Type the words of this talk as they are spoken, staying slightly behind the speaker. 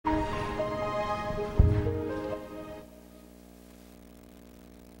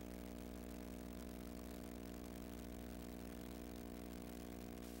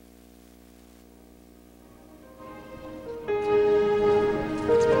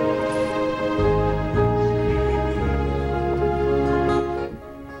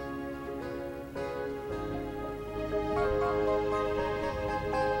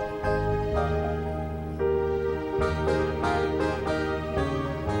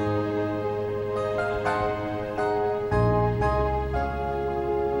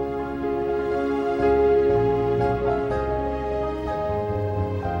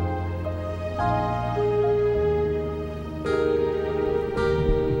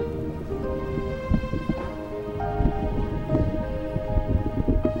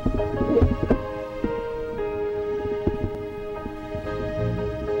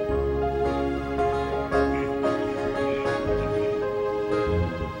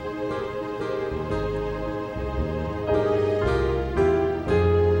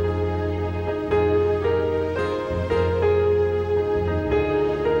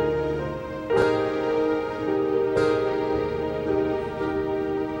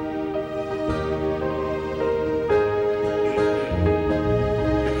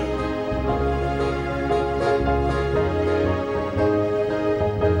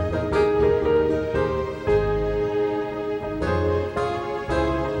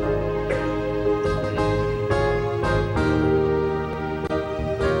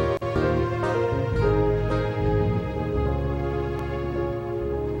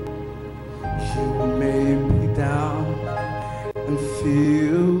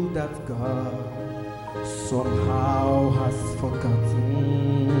feel that God somehow has forgotten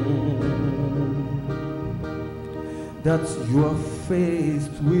that you are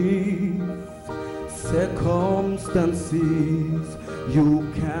faced with circumstances you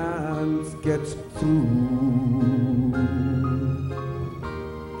can't get through,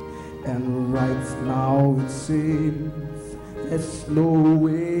 and right now it seems there's no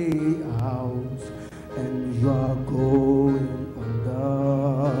way out, and you are going under.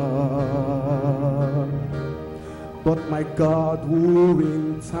 But my God, who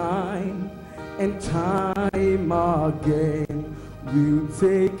in time and time again will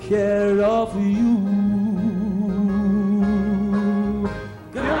take care of you.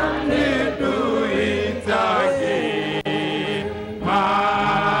 Can He do it again,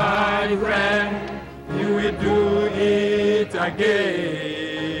 my friend? He will do it again.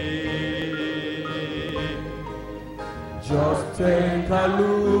 Just take a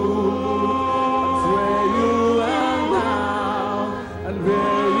look at where you are now and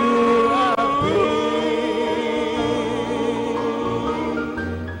where you have been.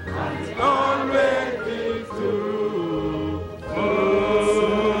 And it's always been true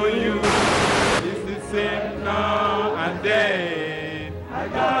for you. It's the same now and then. I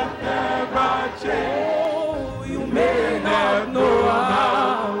got never change. You may not know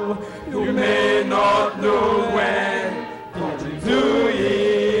how, You may not know when, but you do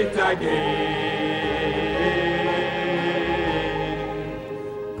it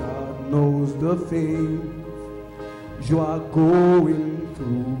again. God knows the things you are going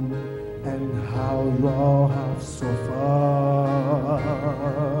through and how you all have suffered.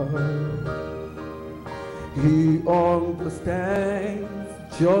 He understands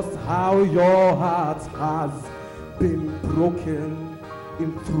just how your heart has been broken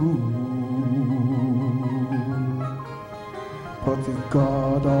in through. But the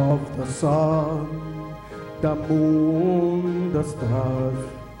God of the sun, the moon, the stars,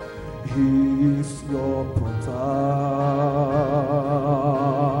 He is your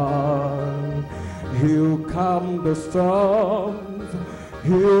protector. He'll calm the storms,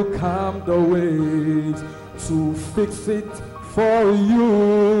 He'll calm the waves to fix it for you.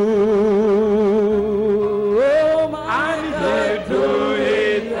 Oh, my God, Do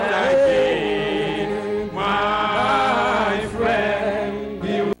it again, my friend.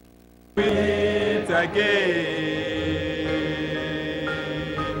 He will do it again.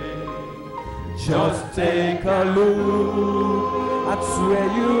 just take a look at where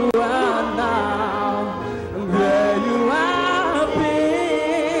you are now and where you have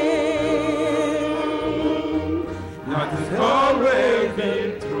been. That has always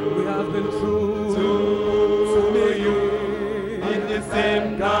been true. We have been true To you, in the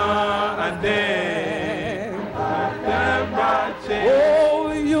same now and then. Never change.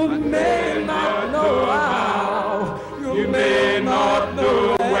 Oh, you may not know how, You may not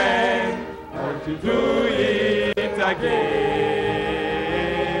know when, but you do it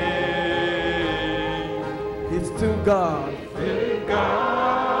again. It's to God